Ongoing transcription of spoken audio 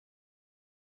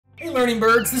Hey Learning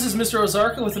Birds, this is Mr.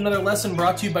 Ozarka with another lesson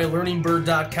brought to you by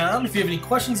LearningBird.com. If you have any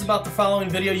questions about the following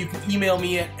video, you can email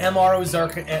me at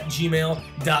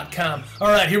mrozarka@gmail.com.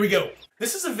 Alright, here we go.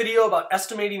 This is a video about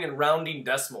estimating and rounding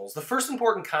decimals. The first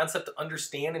important concept to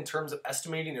understand in terms of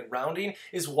estimating and rounding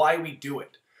is why we do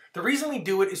it. The reason we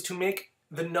do it is to make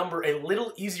the number a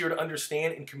little easier to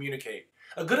understand and communicate.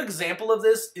 A good example of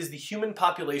this is the human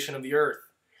population of the Earth.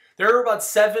 There are about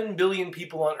 7 billion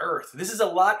people on Earth. This is a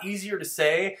lot easier to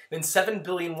say than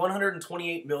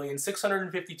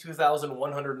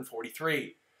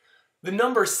 7,128,652,143. The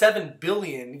number 7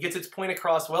 billion gets its point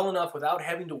across well enough without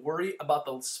having to worry about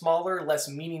the smaller, less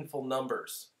meaningful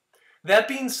numbers. That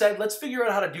being said, let's figure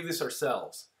out how to do this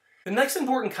ourselves. The next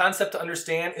important concept to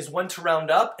understand is when to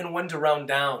round up and when to round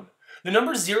down. The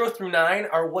numbers 0 through 9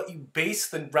 are what you base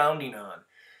the rounding on.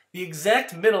 The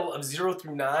exact middle of 0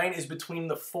 through 9 is between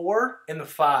the 4 and the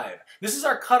 5. This is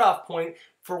our cutoff point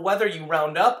for whether you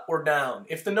round up or down.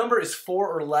 If the number is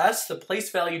 4 or less, the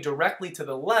place value directly to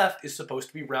the left is supposed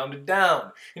to be rounded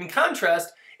down. In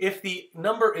contrast, if the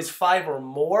number is 5 or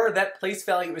more, that place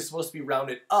value is supposed to be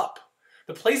rounded up.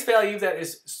 The place value that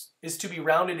is to be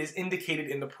rounded is indicated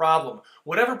in the problem.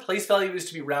 Whatever place value is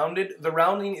to be rounded, the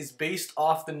rounding is based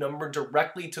off the number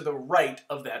directly to the right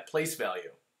of that place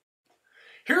value.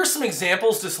 Here are some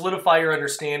examples to solidify your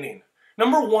understanding.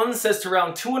 Number 1 says to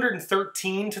round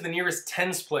 213 to the nearest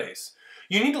tens place.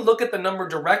 You need to look at the number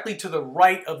directly to the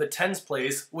right of the tens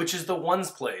place, which is the ones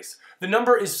place. The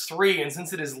number is 3, and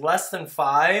since it is less than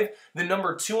 5, the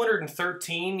number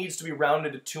 213 needs to be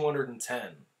rounded to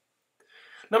 210.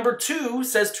 Number 2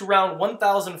 says to round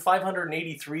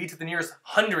 1,583 to the nearest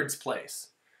hundredths place.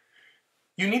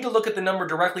 You need to look at the number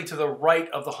directly to the right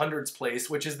of the hundredths place,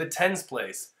 which is the tens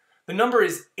place. The number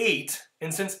is 8,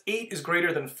 and since 8 is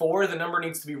greater than 4, the number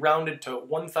needs to be rounded to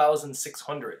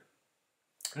 1,600.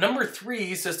 Number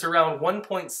 3 says to round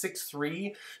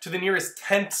 1.63 to the nearest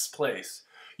tenths place.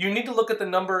 You need to look at the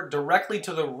number directly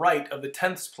to the right of the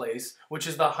tenths place, which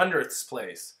is the hundredths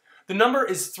place. The number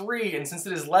is 3, and since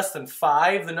it is less than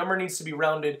 5, the number needs to be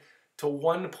rounded to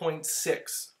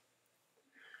 1.6.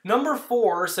 Number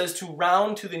 4 says to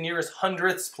round to the nearest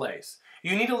hundredths place.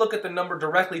 You need to look at the number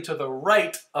directly to the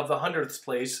right of the hundredths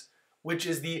place, which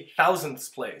is the thousandths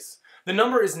place. The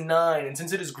number is 9, and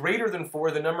since it is greater than 4,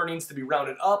 the number needs to be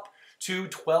rounded up to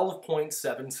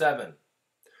 12.77.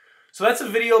 So that's a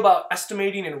video about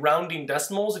estimating and rounding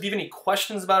decimals. If you have any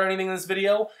questions about anything in this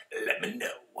video, let me know.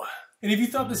 And if you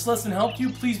thought this lesson helped you,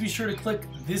 please be sure to click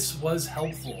 "This was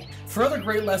helpful." For other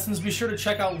great lessons, be sure to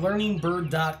check out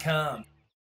LearningBird.com.